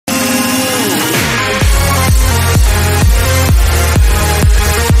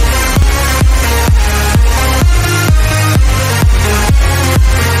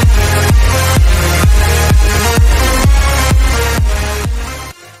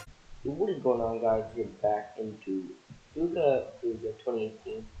What is going on, guys? We're back into Booga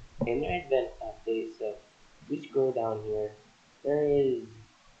 2018 and an event update. So we scroll down here. There is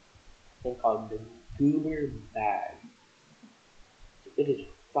a thing called the Goober bag. So it is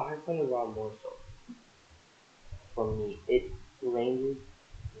 500 raw morsel for me. It ranges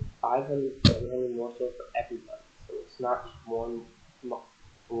from 500 to 700 morsel for everybody. So it's not just one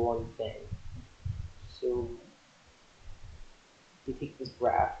thing. So to take this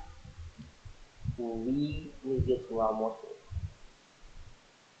graph, we need to get some raw morsel.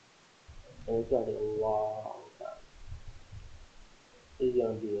 And it's gonna take a long time. Is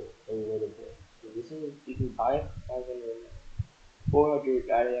gonna be a little bit. So this is, you can buy it for 500, 400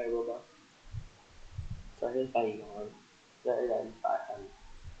 Roblox. So here's by yawn. There I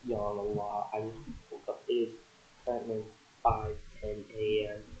yawn a lot. I just woke up. It is currently 5:10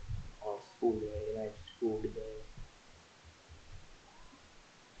 a.m. on a school day, and I have school today.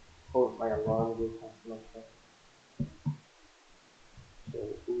 Oh, my alarm goes off my phone. So,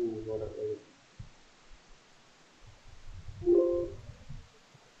 ooh, what a late.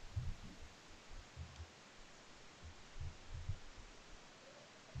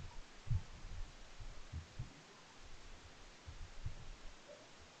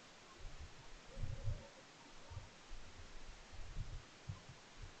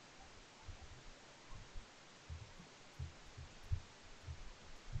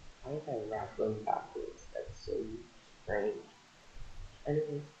 Why is I rattling backwards? That's so strange.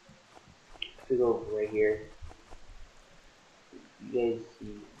 Anyways, we go over right here. You guys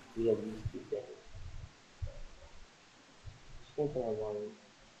see, we have these two things. Something I wanted.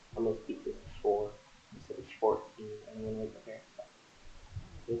 I'm gonna keep this to 4 instead of 14. I'm gonna make a hair.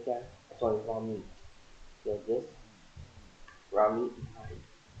 This guy, that's only raw meat. So this, raw meat behind.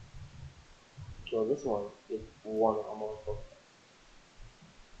 So this one is one almost.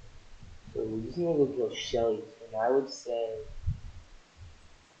 So we're just gonna go kill shellies, and I would say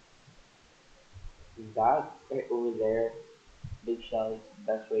that right over there, big shellies, the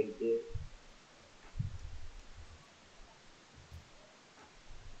best way to do it.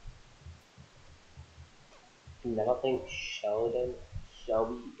 And I don't think Shelby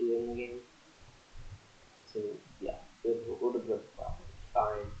is in the game. So yeah, it would have been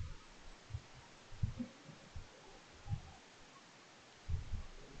fine.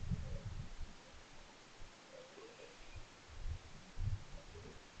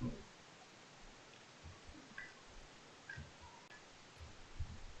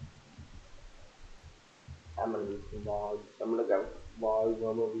 I'm gonna need some logs. I'm gonna grab logs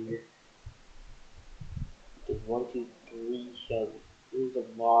one over here. There's 1, 2, 3 shells. There's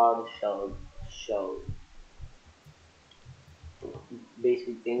a lot of shells.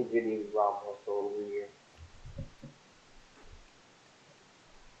 Basically things really raw muscle over here.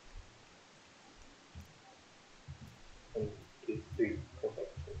 1, 2, 3,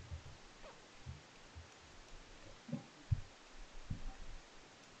 perfect.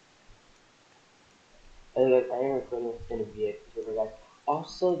 Anyways, I am recording this gonna be it. So guys.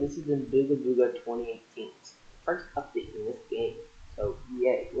 Also, this is in Booga Booga 2018. It's the first update in this game. So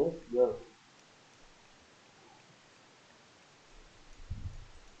yeah, let's go.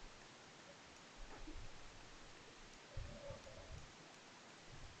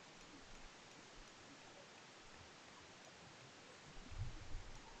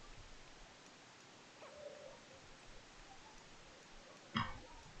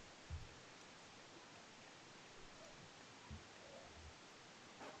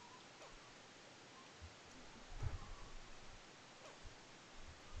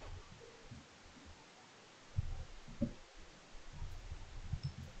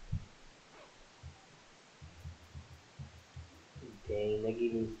 Dang, that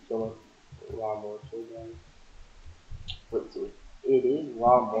gave me so much raw morsel, guys. Wait, so it is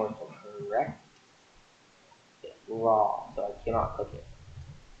raw morsel, correct? It's raw, so I cannot cook it.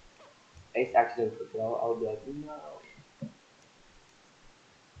 I used to accidentally cook it. I'll be like, no.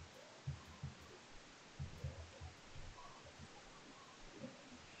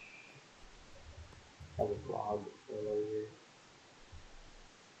 I have a vlog over here.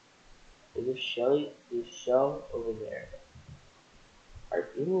 There's a shell over there. Alright,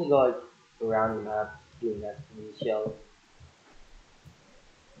 we need to go like around the map, doing that to these shells.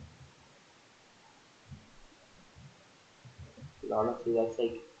 Because honestly, that's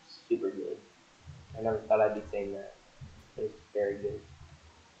like super good. I never thought I'd be saying that. But it's very good.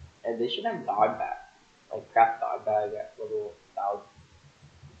 And they should have dog bag. Like craft dog bag at level 1000.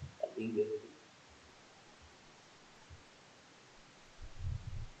 That'd be good.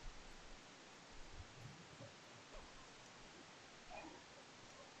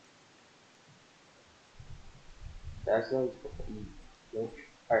 That's sounds no.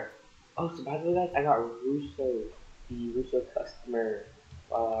 Alright. Oh, so by the way, guys, I got Russo, the Russo customer,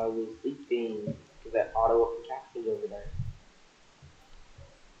 while I was sleeping. Cause that auto captions over there.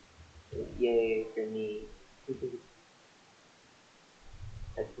 So, yay for me.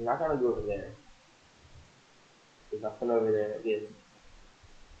 I'm not gonna go over there. There's nothing over there again.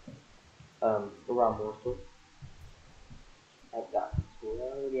 Raw morsel. I've got, so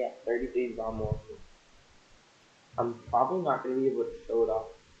we're already at 33 raw morsels. I'm probably not gonna be able to show it off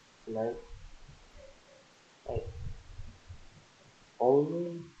tonight. Like,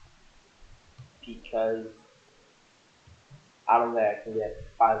 only because I don't think I can get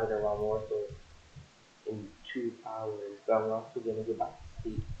 500 raw morsels in 2 hours. But I'm also gonna go back to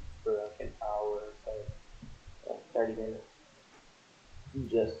sleep for like an hour or so, like 30 minutes,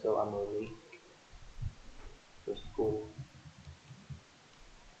 just so I'm awake for school.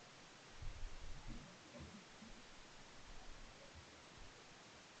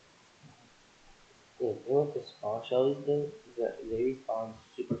 Yeah, you know what the spawn shells do? Is that they respawn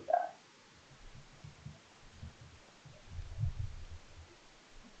super fast.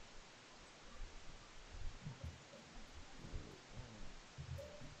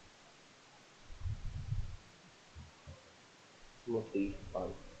 Mostly fun.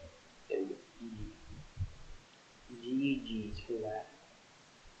 And GG's for that.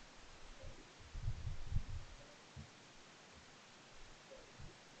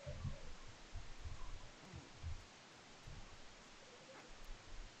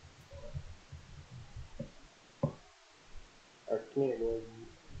 Or come here, boy.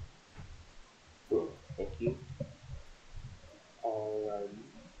 Cool. Thank you. Alrighty.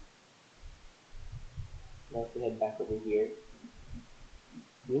 Now if we head back over here.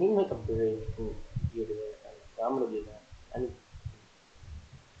 We need like a bridge from here to there. So I'm gonna do that. I need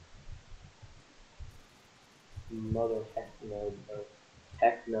mother heck no, bro.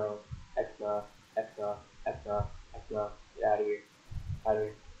 Heck no. Heck no. Heck no. Heck no. Heck no. Get out of here. Out of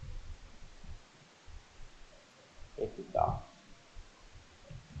here. Thank you, Doc.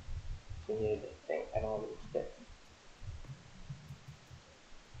 So here this thing. I don't want to stick.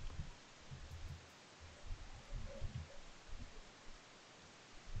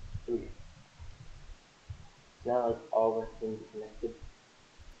 Okay. So now like all our things are connected.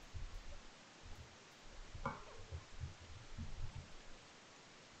 Just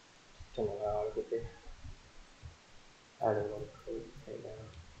don't know how to get there. I don't know the code right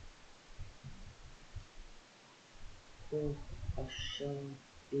now. A show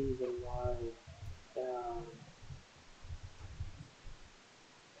is alive. Down.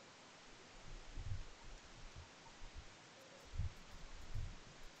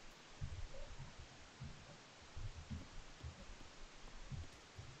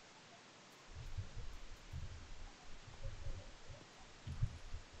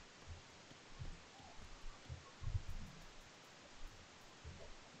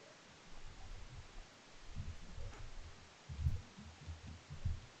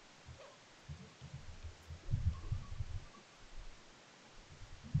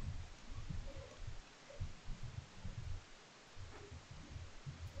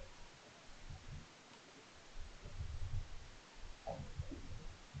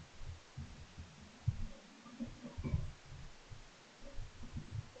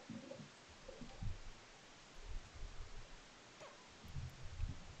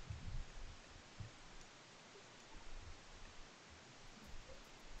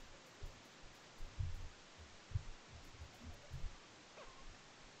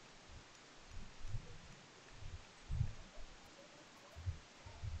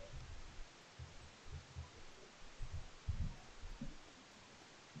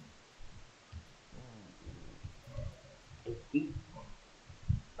 And feet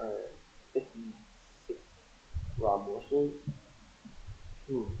are 56 raw morsels.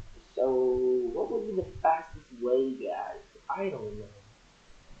 Hmm. So, what would be the fastest way, guys? I don't know.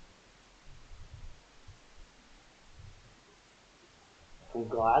 I'm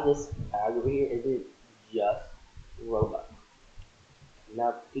glad this bag over here isn't just Robux.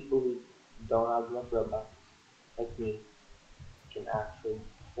 Now, people who don't have enough Robux, like me, can actually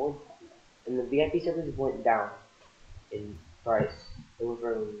afford that. And the VIP servers went down in price. It went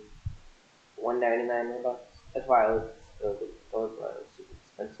from 199 Robux. That's why I was those were super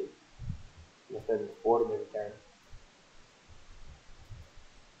expensive. And I couldn't afford them at the time.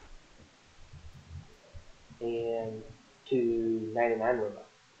 And to 99 Robux,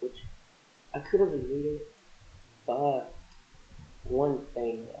 which I could have made it, but one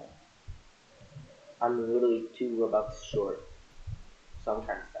thing, I'm literally 2 Robux short, so I'm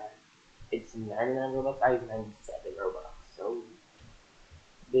kind of sad. It's 99 Robux. I have 97 Robux.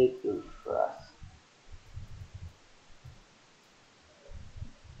 Big oof for us.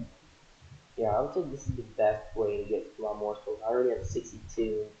 Yeah, I would say this is the best way to get to our morsels. I already have 62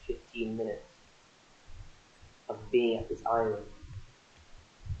 in 15 minutes of being at this island.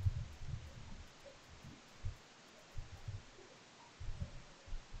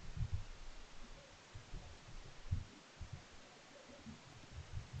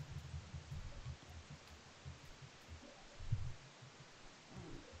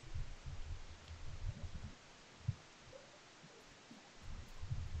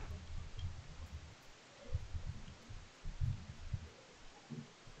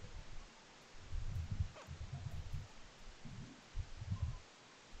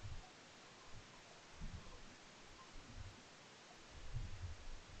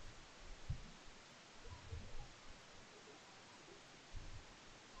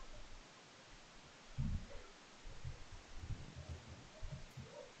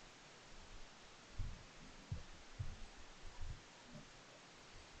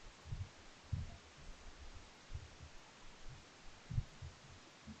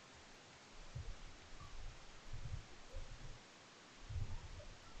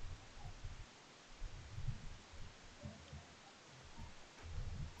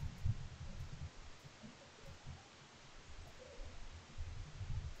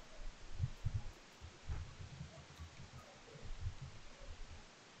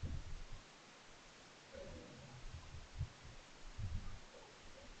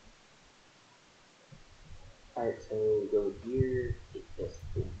 Alright, so go here, take this,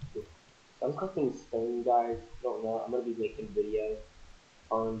 boom, boom. So I'm collecting stone, guys. If you don't know, I'm gonna be making a video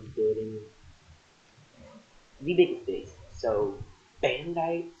on building the biggest base. So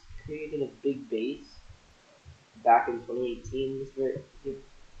Bandites created a big base back in 2018. This version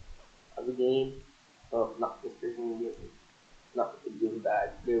of the game. Well, not this version of the game. Not with the Goober bag.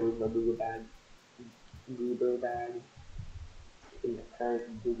 There was no Goober bag. Goober bag in the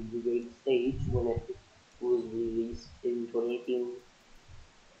current Booga stage when it was released in 2018.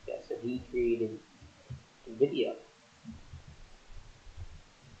 Yeah, so he created a video.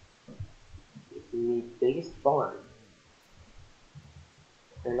 The biggest farm.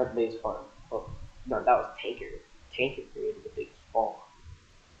 Or not the biggest farm. Oh, no, that was Tanker. Tanker created the biggest farm.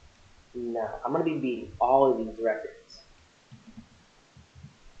 Now, I'm gonna be beating all of these records.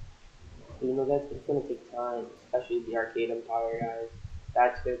 You know, guys, it's gonna take time, especially the Arcade Empire, guys.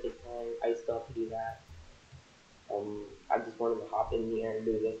 That's gonna take time. I still have to do that. I just wanted to hop in here and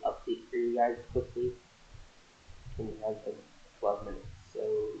do this update for you guys quickly. And it has been 12 minutes, so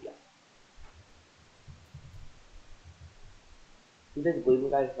yeah. You guys believe me,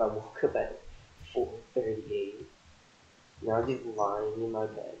 guys? If I woke up at 4:38, now I'm just lying in my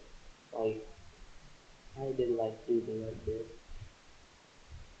bed. Like, I did like anything like this.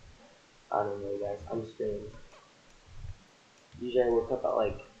 I don't know, guys. I'm strange. Usually I wake up at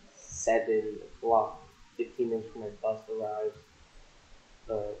like 7 o'clock, 15 minutes before my bus arrives.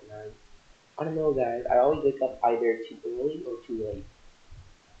 But I don't know, guys. I always wake up either too early or too late.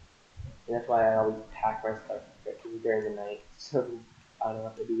 And that's why I always pack my stuff during the night, so I don't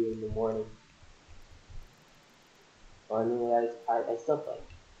have to do it in the morning. So I mean, guys, I still like,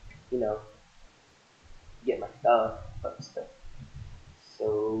 you know, get my stuff, but still.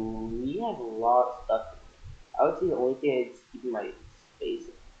 So we have a lot of stuff. I would say the only thing that's keeping my space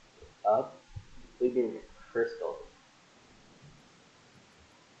up would be crystal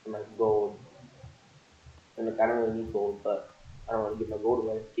and like gold. And like I don't really need gold, but I don't want to give my gold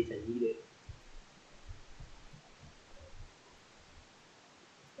away in case I need it.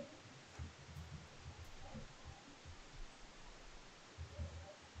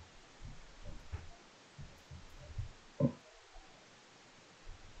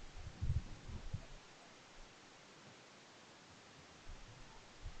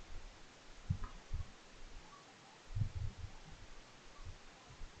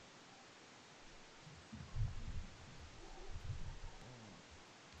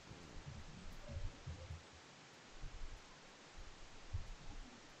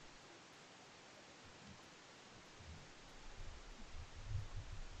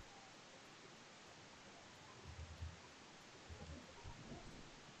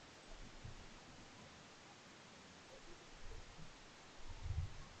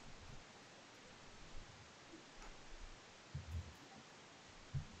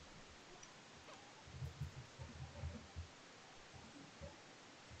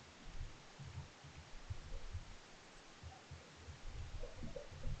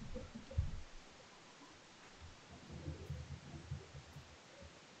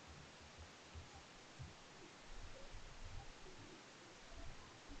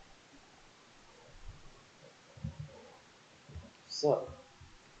 So,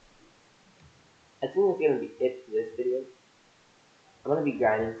 I think that's gonna be it for this video. I'm gonna be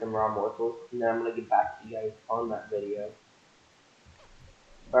grinding some raw morsels, and then I'm gonna get back to you guys on that video.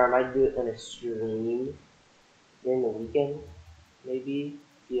 Or I might do it on a stream during the weekend, maybe.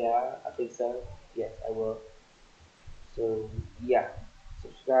 Yeah, I think so. Yes, I will. So, yeah.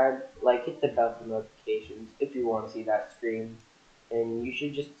 Subscribe, like, hit the bell for notifications if you want to see that stream. And you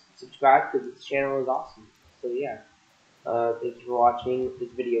should just subscribe because this channel is awesome. So, yeah. Thank you for watching.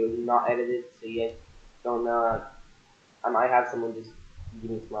 This video is not edited, so you guys don't know. I might have someone just give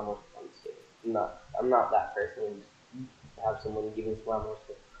me some more. I'm just kidding. I'm not that person. And just have someone give me some more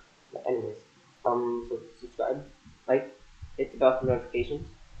stuff. But anyways, so subscribe, like, hit the bell for notifications.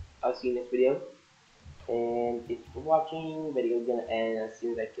 I'll see you next video. And thank you for watching. Video's gonna end as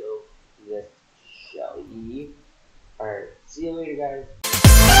soon as I kill this shelly. Alright, see you later, guys.